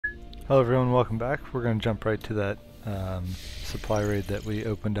Hello everyone, welcome back. We're going to jump right to that supply raid that we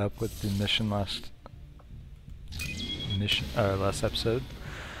opened up with the mission last episode.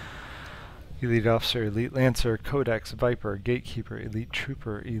 Elite Officer, Elite Lancer, Codex, Viper, Gatekeeper, Elite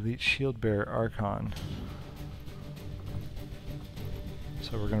Trooper, Elite Shield Bearer, Archon.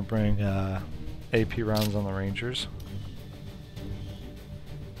 So we're going to bring AP rounds on the Rangers.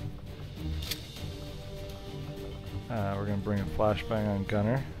 We're going to bring a flashbang on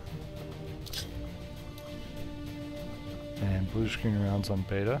Gunner. And blue screen rounds on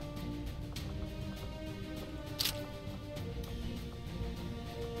Beta.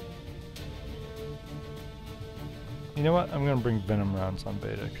 You know what? I'm going to bring Venom rounds on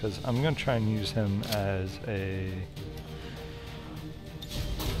Beta because I'm going to try and use him as a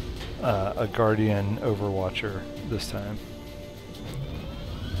Guardian Overwatcher this time.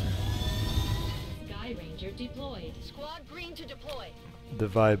 Sky Ranger deployed. Squad green to deploy. The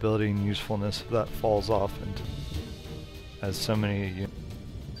viability and usefulness of that falls off and as so many.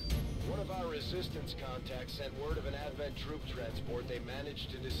 One of our resistance contacts sent word of an Advent troop transport they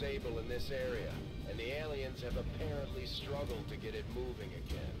managed to disable in this area, and the aliens have apparently struggled to get it moving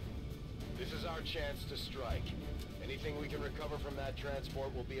again. This is our chance to strike. Anything we can recover from that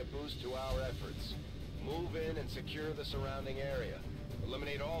transport will be a boost to our efforts. Move in and secure the surrounding area.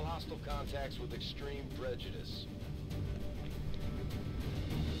 Eliminate all hostile contacts with extreme prejudice.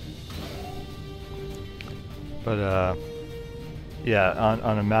 But yeah,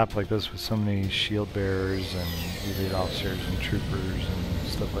 on a map like this with so many shield bearers and elite officers and troopers and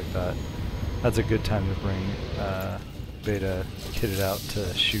stuff like that, that's a good time to bring Beta kitted out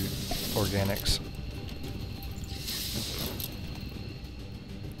to shoot organics.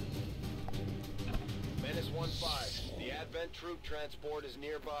 Menace 1-5, the Advent troop transport is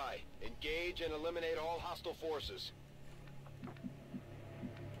nearby. Engage and eliminate all hostile forces.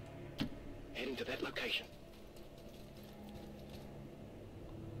 Heading to that location.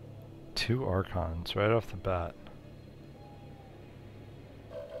 2 Archons right off the bat.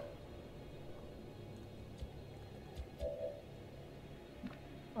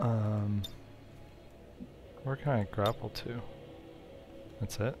 Where can I grapple to?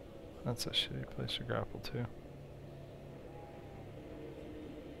 That's it? That's a shitty place to grapple to.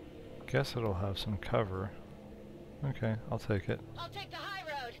 Guess it'll have some cover. Okay, I'll take it. I'll take the high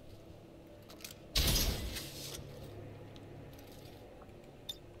road.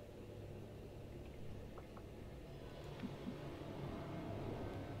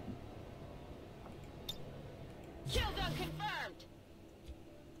 Kill zone confirmed.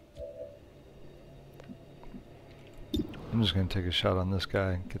 I'm just going to take a shot on this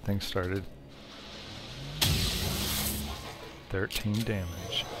guy and get things started. 13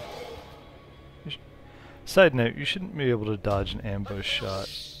 damage. Side note, you shouldn't be able to dodge an ambush shot.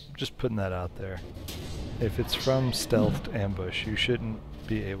 Just putting that out there. If it's from stealthed ambush, you shouldn't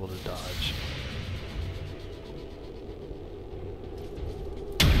be able to dodge.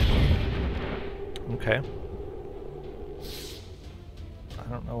 Okay. I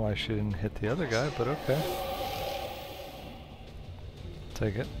don't know why she didn't hit the other guy, but okay.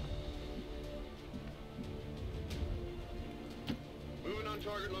 Take it. Moving on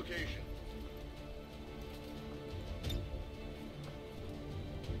target location.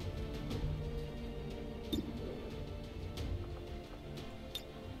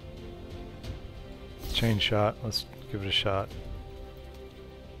 Chain shot. Let's give it a shot.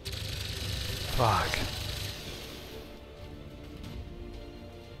 Fuck.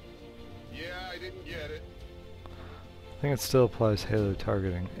 Yeah, I didn't get it. I think it still applies halo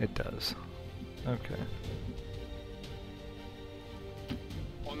targeting. It does. Okay.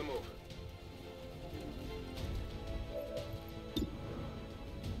 On the move.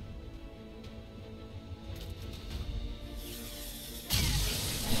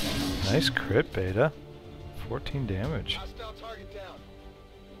 Nice crit, Beta. 14 damage. Hostile target down.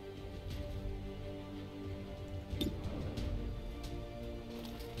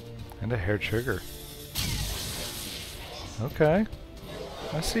 And a hair trigger. Okay.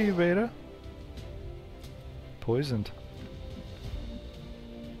 I see you, Beta. Poisoned.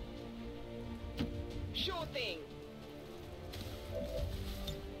 Sure thing.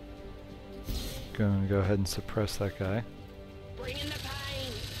 Gonna go ahead and suppress that guy. Bring in the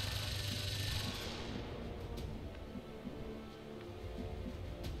pain.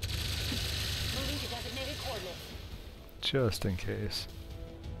 Moving to designated coordinates. Just in case.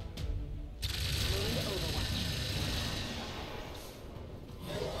 Moving to Overwatch.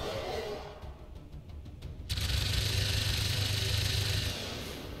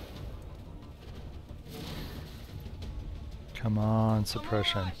 Come on,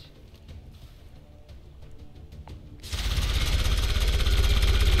 suppression.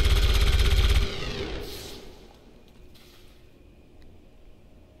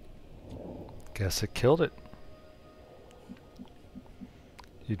 Guess it killed it.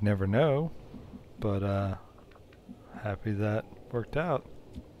 You'd never know, but happy that worked out.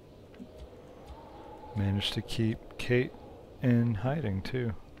 Managed to keep Kate in hiding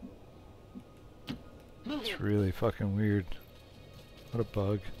too. It's really fucking weird. What a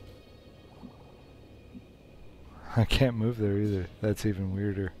bug. I can't move there either. That's even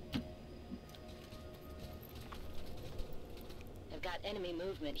weirder. I've got enemy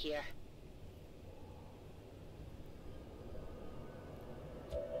movement here.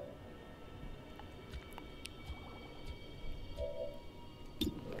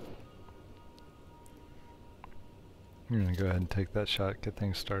 I'm gonna go ahead and take that shot, get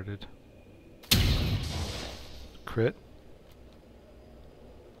things started. Crit.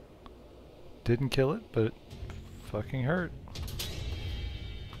 Didn't kill it, but it fucking hurt.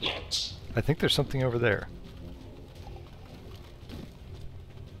 I think there's something over there.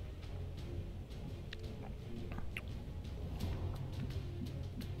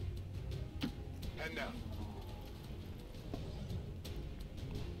 Head down.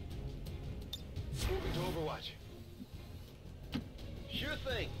 Moving to Overwatch. Sure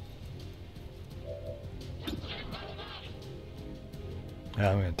thing.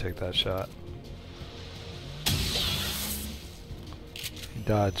 Yeah, I'm gonna take that shot.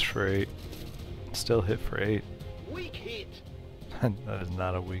 Dodged for 8. Still hit for 8. Weak hit. That is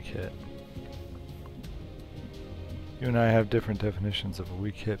not a weak hit. You and I have different definitions of a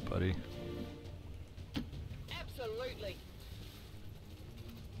weak hit, buddy. Absolutely.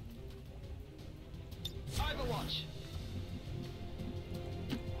 Overwatch.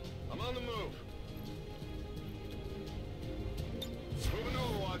 I'm on the move. Moving to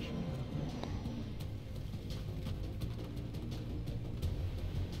Overwatch.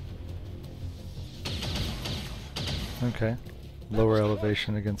 Okay. Lower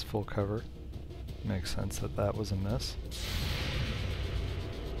elevation against full cover. Makes sense that that was a miss.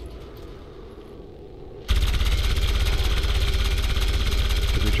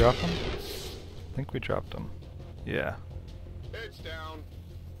 Did we drop him? I think we dropped him. Yeah. Heads down.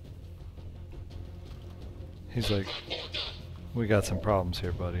 He's like, we got some problems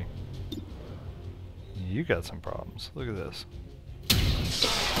here, buddy. You got some problems. Look at this.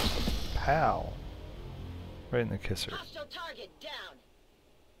 Pow. Right in the kisser. Hostile target down.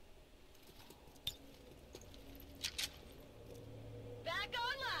 Back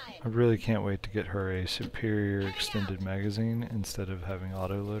online. I really can't wait to get her a superior extended magazine instead of having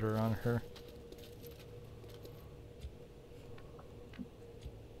autoloader on her.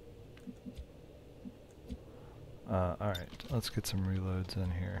 Alright, let's get some reloads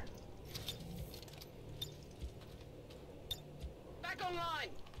in here. Back online.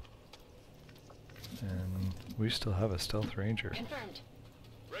 And we still have a stealth ranger. Confirmed.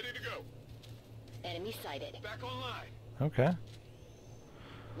 Ready to go. Enemy sighted. Back online. Okay.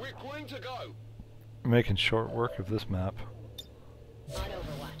 We're going to go. We're making short work of this map. On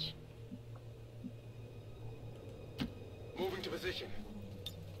Overwatch. Moving to position.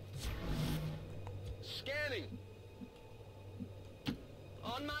 Scanning.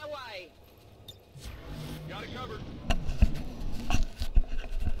 On my way. Got it covered.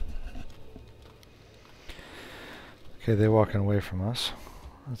 Okay, they're walking away from us.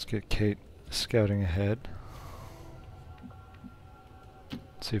 Let's get Kate scouting ahead.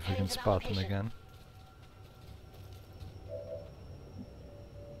 See if we can spot them again.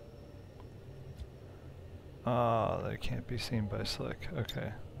 Ah, they can't be seen by Slick.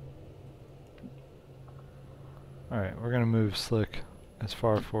 Okay. Alright, we're gonna move Slick as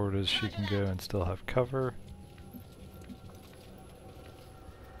far forward as she can go and still have cover.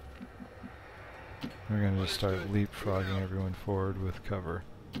 We're gonna just start leapfrogging everyone forward with cover.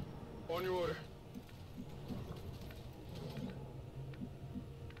 On your order.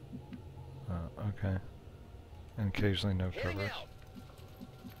 Okay. And occasionally no Heading cover. out.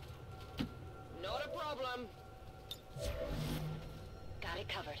 Not a problem. Got it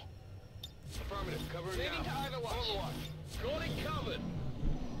covered. Affirmative. Covering now. Moving to Overwatch. Got it covered.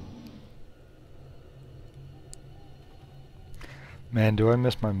 Man, do I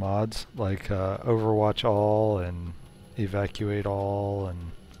miss my mods, like Overwatch all and Evacuate all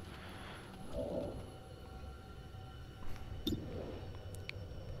and...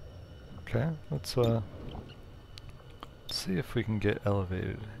 Okay, let's see if we can get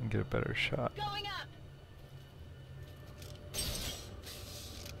elevated and get a better shot. Going up.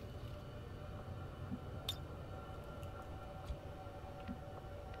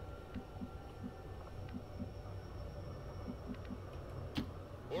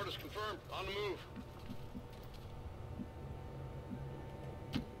 Orders confirmed. On the move.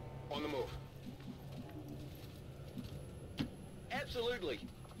 On the move. Absolutely.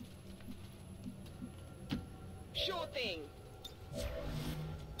 Sure thing.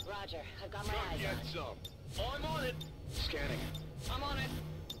 Roger, I've got my Come eyes get on it. some. I'm on it. Scanning. I'm on it.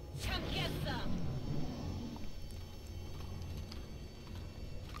 Come get some.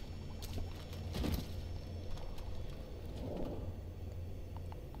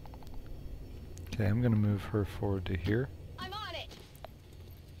 Okay, I'm gonna move her forward to here. I'm on it.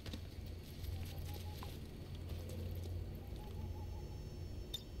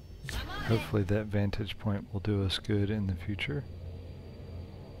 I'm on Hopefully that vantage point will do us good in the future.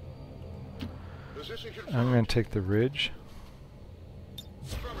 Position I'm confirmed. gonna take the ridge.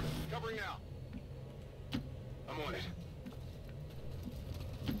 Affirmative. Covering now. I'm on it.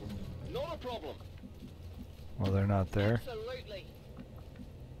 Not a problem. Well, they're not there. Absolutely.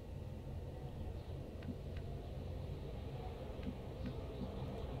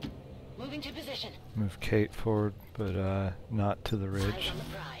 Moving to position. Move Kate forward, but not to the Eyes ridge. on the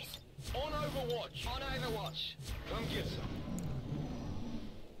prize. On Overwatch. On Overwatch. Come get some.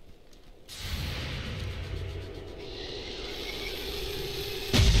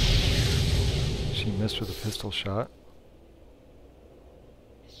 She missed with a pistol shot.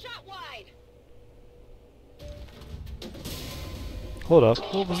 Shot wide. Hold up,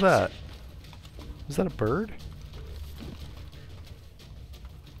 what was that? Was that a bird?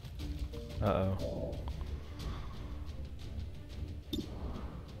 Uh-oh.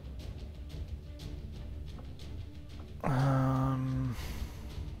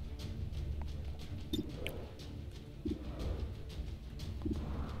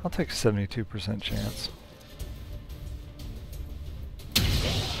 I'll take a 72% chance.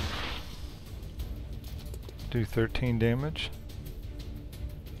 Do 13 damage.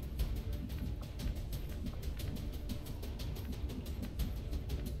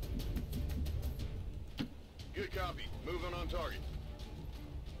 Good copy. Moving on target.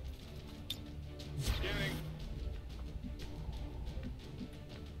 Scanning.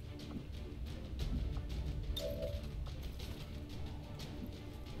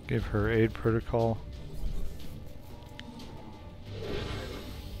 Give her aid protocol.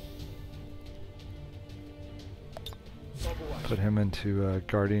 Overwatch. Put him into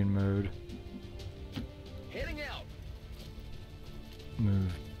guardian mode. Heading out.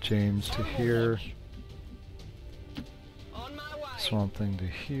 Move James to here. Overwatch. On my way. Swamp Thing to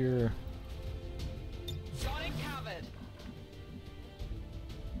here. Got it covered.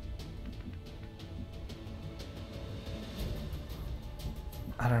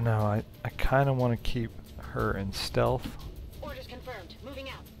 I don't know, I kind of want to keep her in stealth. Orders confirmed. Moving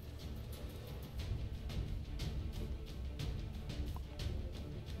out.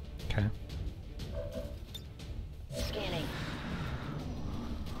 Okay. Scanning.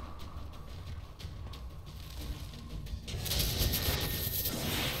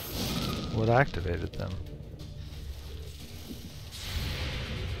 What activated them?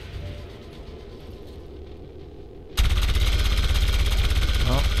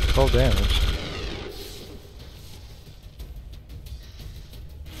 Oh, 12 damage.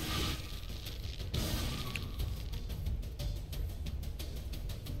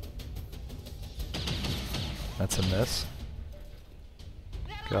 That's a miss.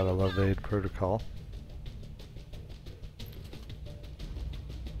 Gotta love aid protocol.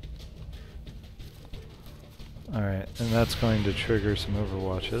 Alright, and that's going to trigger some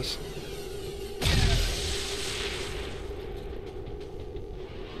overwatches.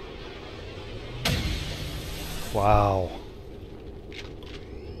 Wow.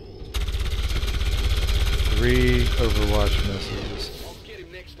 3 overwatch misses. I'll get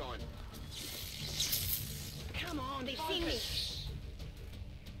him next time. Come on, they've seen me.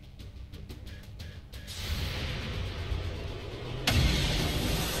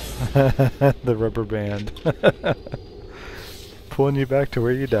 The rubber band. Pulling you back to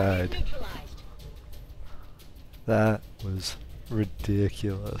where you died. Neutralized. That was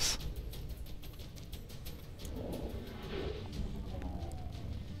ridiculous.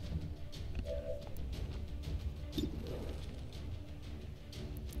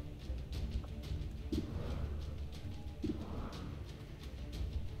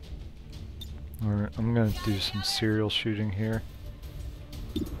 I'm going to do some serial shooting here.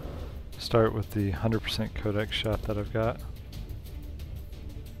 Start with the 100% codex shot that I've got.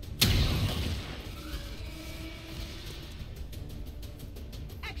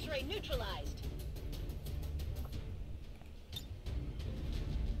 X-ray neutralized.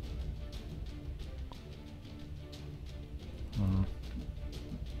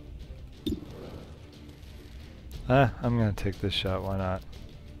 I'm going to take this shot, why not?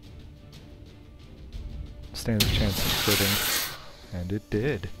 Stands a chance of quitting. And it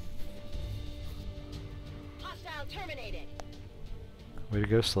did. Hostile terminated. Way to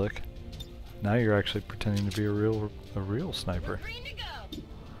go, Slick. Now you're actually pretending to be a real sniper. Green to go.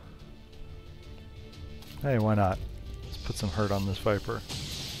 Hey, why not? Let's put some hurt on this Viper.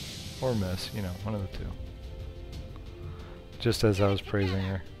 Or miss, you know, one of the two. Just as I was praising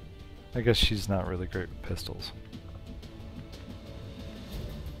her. I guess she's not really great with pistols.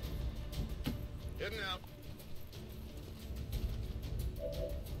 Heading out.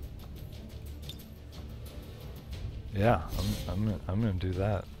 Yeah, I'm gonna do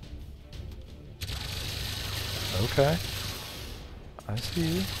that. Okay. I see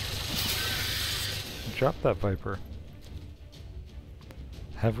you. Drop that Viper.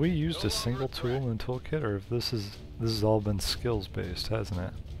 Have we used a single tool in the toolkit, or if this has all been skills based, hasn't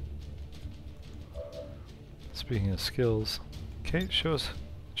it? Speaking of skills, Kate, show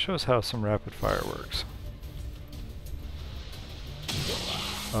us how some rapid fire works.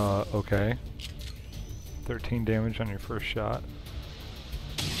 Okay. 13 damage on your first shot.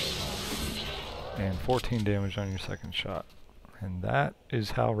 And 14 damage on your second shot. And that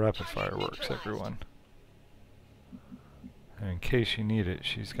is how rapid fire works, everyone. And in case you need it,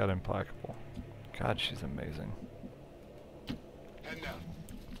 she's got implacable. God, she's amazing. Heading out.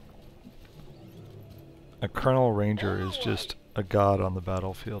 A Colonel Ranger is just a god on the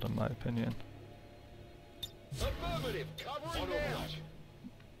battlefield, in my opinion. Affirmative. Covering down.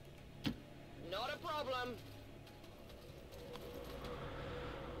 Not a problem.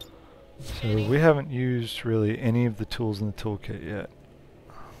 So we haven't used really any of the tools in the toolkit yet.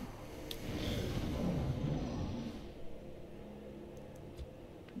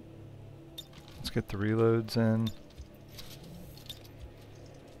 Let's get the reloads in.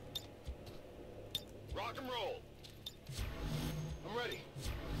 Rock and roll. I'm ready.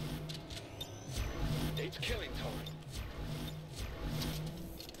 It's killing time.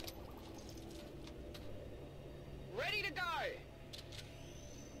 Ready to go.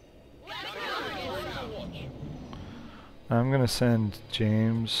 I'm going to send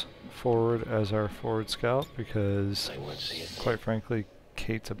James forward as our forward scout because, quite frankly,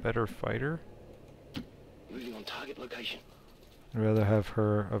 Kate's a better fighter. Moving on target location. I'd rather have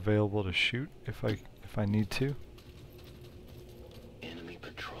her available to shoot if I need to. Enemy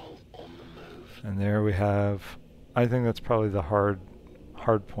patrol on the move. And there we have, I think that's probably the hard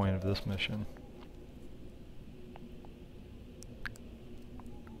point of this mission.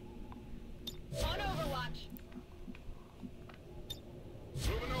 On Overwatch.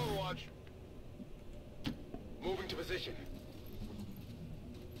 Moving Overwatch. Moving to position.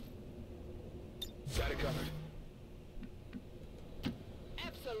 Got it covered.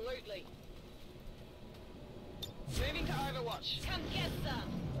 Absolutely. Moving to Overwatch. Come get some.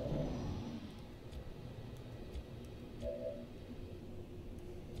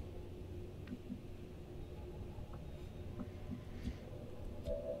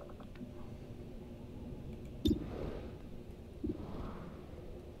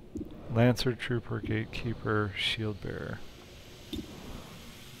 Lancer, Trooper, Gatekeeper, Shield Bearer.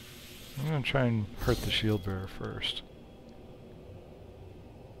 I'm going to try and hurt the Shield Bearer first.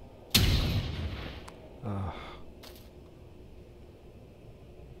 Not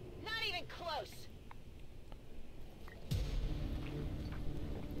even close.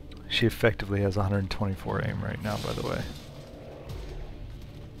 She effectively has 124 aim right now, by the way.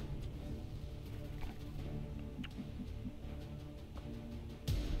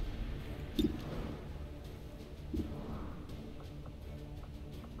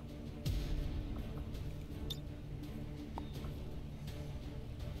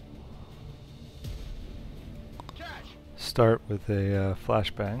 Start with a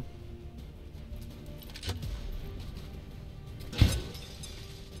flashbang.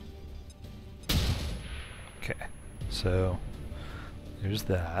 Okay, so there's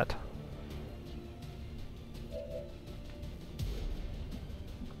that.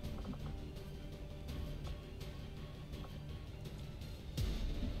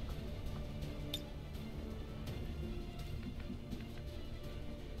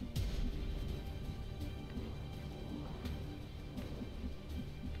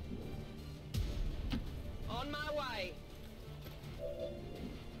 On my way.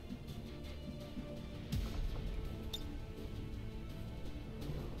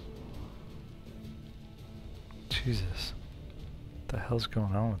 Jesus. What the hell's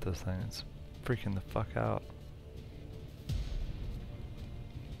going on with this thing? It's freaking the fuck out.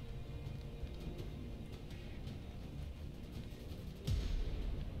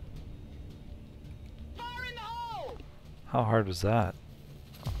 Fire in the hole! How hard was that?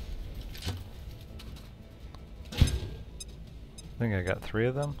 think I got 3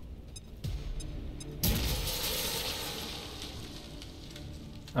 of them.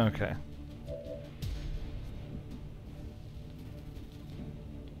 Okay.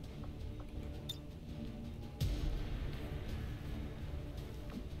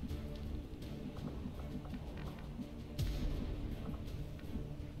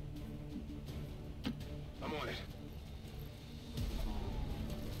 I'm on it.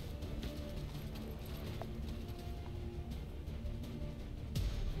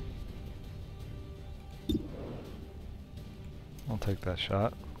 I'll take that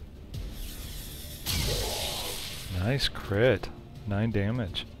shot. Nice crit. 9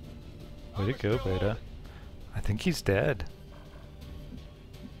 damage. Way to go, Beta. I think he's dead.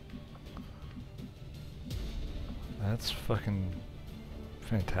 That's fucking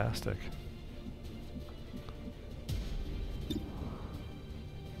fantastic.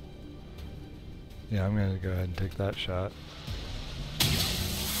 Yeah, I'm gonna go ahead and take that shot.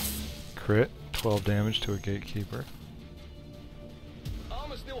 Crit. 12 damage to a Gatekeeper.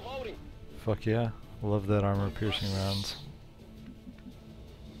 Armor still holding. Fuck yeah. Love that armor-piercing rounds.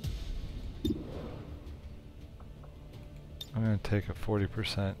 I'm gonna take a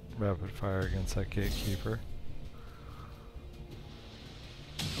 40% rapid fire against that Gatekeeper.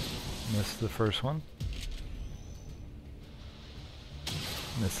 Missed the first one.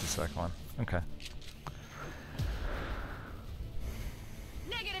 Missed the second one. Okay.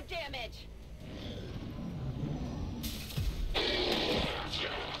 Negative damage.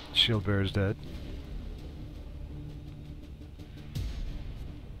 Shield bearer's dead.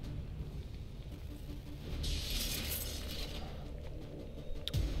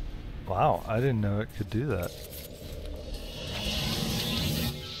 Wow, I didn't know it could do that.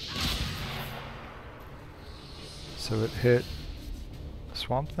 So it hit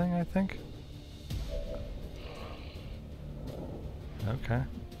Swamp Thing, I think? Okay.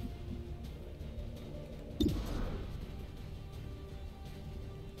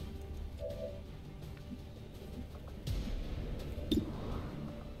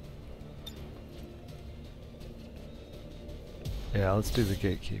 Yeah, let's do the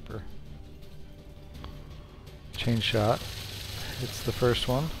Gatekeeper. Chain shot. Hits the first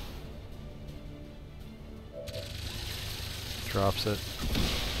one. Drops it.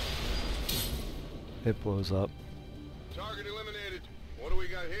 It blows up. Target eliminated. What do we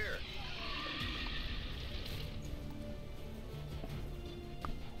got here?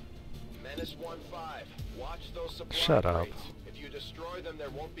 Menace 1-5. Watch those supply Shut up. crates. If you destroy them, there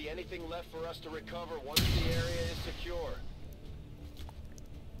won't be anything left for us to recover once the area is secure.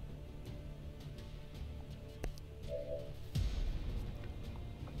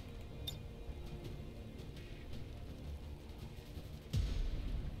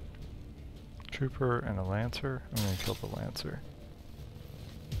 Trooper and a Lancer. I'm gonna kill the Lancer.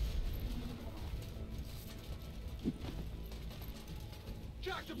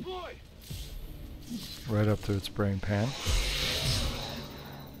 Jack deploy! Right up to its brain pan.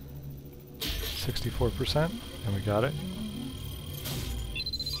 64%, and we got it.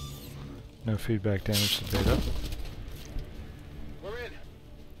 No feedback damage to Beta. We're in.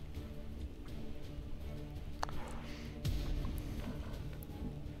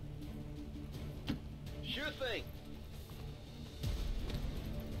 Sure thing.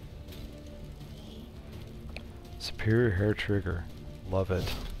 Superior hair trigger. Love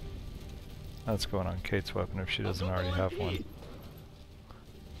it. That's going on Kate's weapon if she doesn't already have one.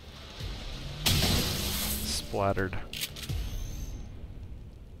 Splattered.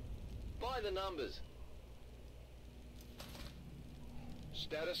 By the numbers.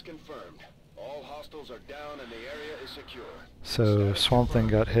 Status confirmed. All hostiles are down and the area is secure. So Status Swamp Thing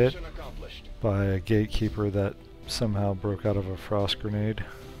confirmed. got hit Mission accomplished. by a Gatekeeper that somehow broke out of a frost grenade.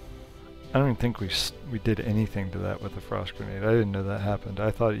 I don't even think we did anything to that with the frost grenade. I didn't know that happened.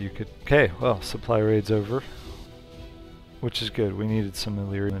 I thought you could... Okay, well, supply raid's over. Which is good. We needed some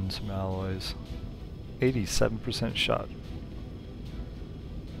Illyrium and some alloys. 87% shot.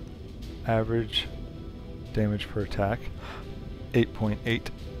 Average damage per attack. 8.8.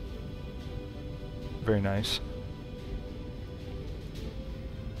 Very nice.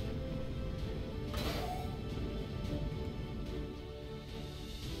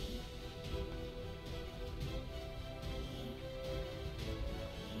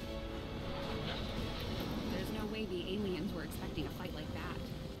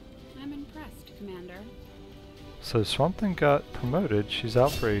 So Swamp Thing got promoted. She's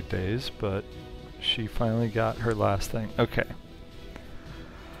out for 8 days, but she finally got her last thing. Okay.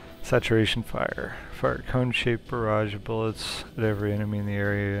 Saturation fire. Fire cone-shaped barrage of bullets at every enemy in the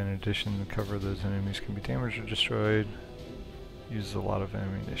area. In addition, the cover of those enemies can be damaged or destroyed. uses a lot of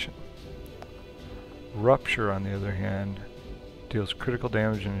ammunition. Rupture, on the other hand, deals critical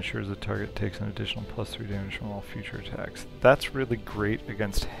damage and ensures the target takes an additional +3 damage from all future attacks. That's really great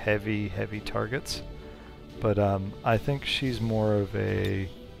against heavy targets, but I think she's more of a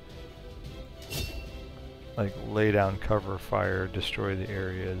like lay down cover fire, destroy the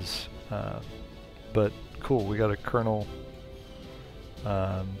areas. But cool, we got a Colonel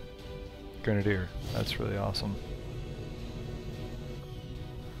Grenadier. That's really awesome.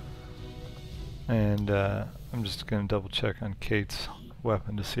 And I'm just going to double check on Kate's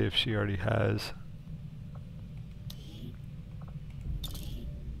weapon to see if she already has.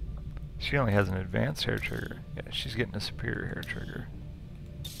 She only has an advanced hair trigger. Yeah, she's getting a superior hair trigger.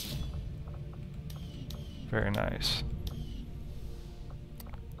 Very nice.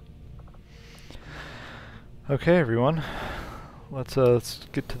 Okay, everyone. Let's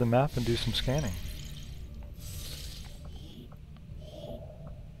get to the map and do some scanning.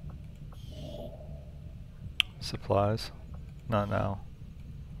 Supplies. Not now.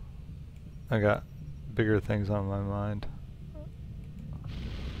 I got bigger things on my mind.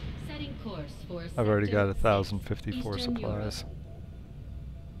 Setting course for I've already got Sector 1,054 Eastern supplies.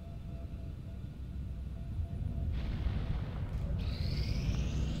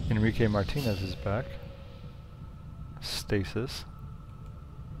 Enrique Martinez is back. Stasis.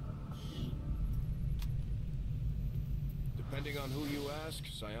 Depending on who you ask,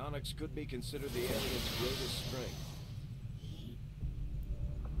 psionics could be considered the aliens' greatest strength.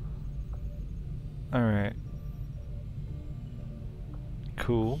 Alright.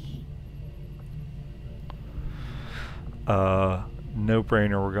 Cool. No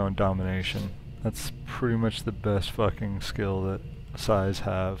brainer, we're going domination. That's pretty much the best fucking skill that psis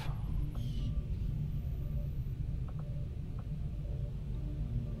have.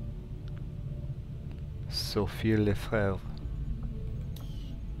 Sophie Lefebvre.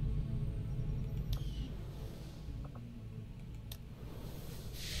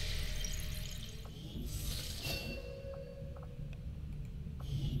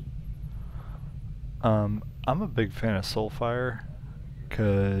 I'm a big fan of Soulfire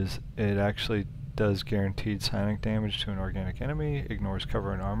because it actually does guaranteed psionic damage to an organic enemy, ignores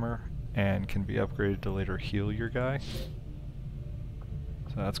cover and armor, and can be upgraded to later heal your guy.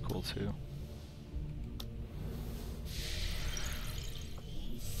 So that's cool too.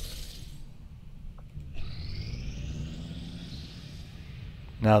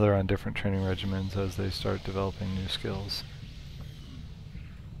 Now they're on different training regimens as they start developing new skills.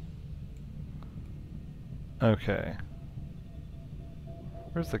 Okay.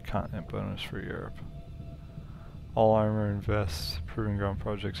 Where's the continent bonus for Europe? All armor and vests, proving ground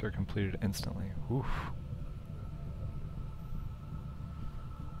projects are completed instantly. Oof.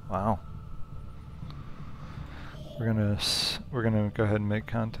 Wow. We're gonna go ahead and make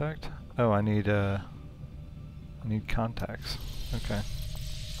contact. Oh, I need contacts. Okay.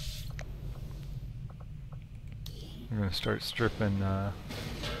 We're gonna start stripping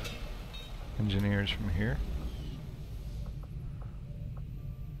engineers from here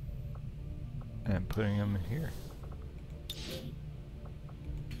and putting them in here.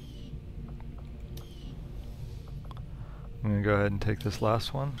 I'm gonna go ahead and take this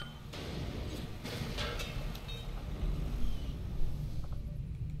last one.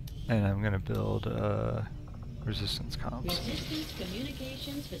 And I'm gonna build resistance comms. Resistance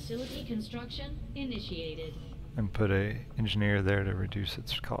communications facility construction initiated. And put a engineer there to reduce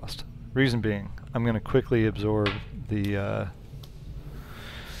its cost. Reason being, I'm going to quickly absorb the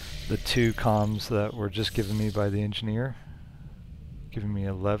 2 comms that were just given me by the engineer, giving me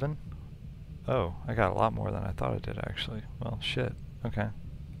 11. Oh, I got a lot more than I thought I did actually. Well, shit. Okay.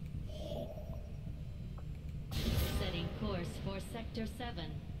 Setting course for Sector 7,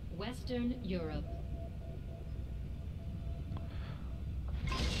 Western Europe.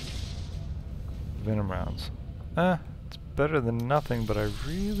 Venom rounds. It's better than nothing, but I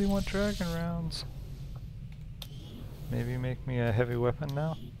really want dragon rounds. Maybe make me a heavy weapon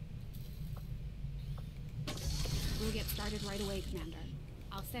now? We'll get started right away, Commander.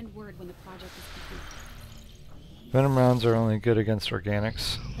 I'll send word when the project is complete. Venom rounds are only good against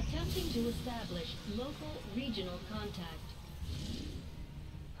organics. Attempting to establish local regional contact.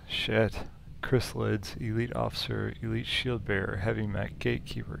 Shit. Chrysalids, Elite Officer, Elite Shield Bearer, Heavy Mech,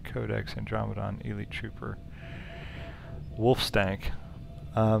 Gatekeeper, Codex, Andromedon, Elite Trooper. Wolfstank.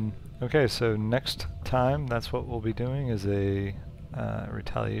 Okay, so next time, that's what we'll be doing, is a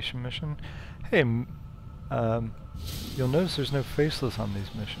retaliation mission. Hey, you'll notice there's no faceless on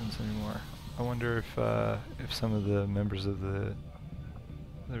these missions anymore. I wonder if some of the members of the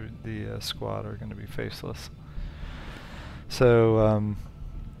squad are going to be faceless. So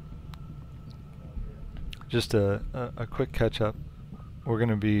just a quick catch up. We're going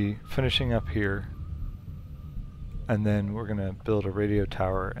to be finishing up here, and then we're going to build a radio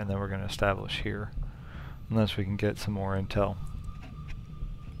tower, and then we're going to establish here, unless we can get some more intel.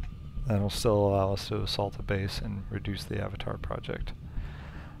 That'll still allow us to assault a base and reduce the Avatar project.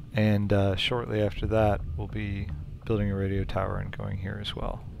 And shortly after that, we'll be building a radio tower and going here as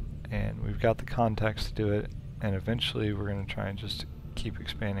well. And we've got the contacts to do it, and eventually we're going to try and just keep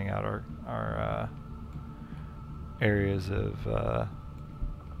expanding out our areas of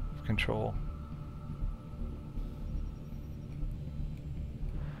control.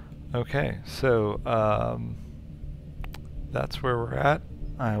 Okay, so that's where we're at.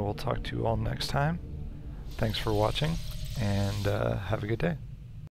 I will talk to you all next time. Thanks for watching, and have a good day.